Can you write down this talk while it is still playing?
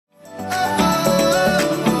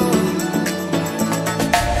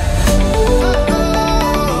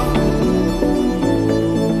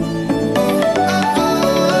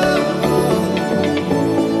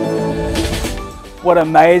What an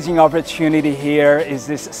amazing opportunity here is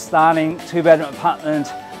this stunning two-bedroom apartment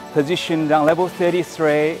positioned on level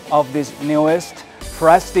 33 of this newest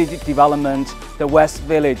prestige development, the West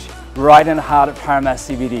Village, right in the heart of Parramatta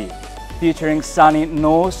CBD, featuring stunning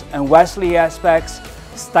north and westerly aspects,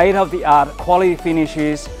 state-of-the-art quality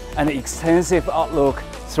finishes, and extensive outlook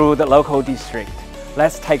through the local district.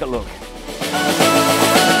 Let's take a look.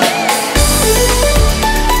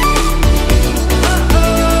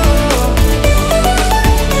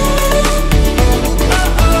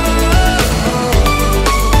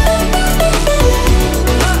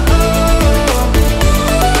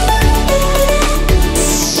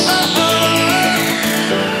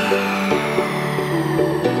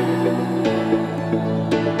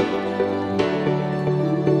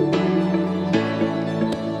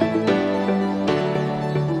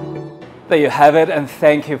 There you have it, and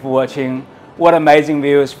thank you for watching. What amazing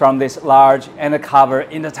views from this large undercover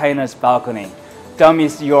entertainer's balcony. Don't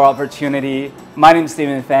miss your opportunity. My name is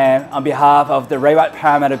Stephen Fan. On behalf of the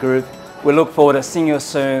Parramatta Group, we look forward to seeing you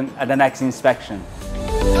soon at the next inspection.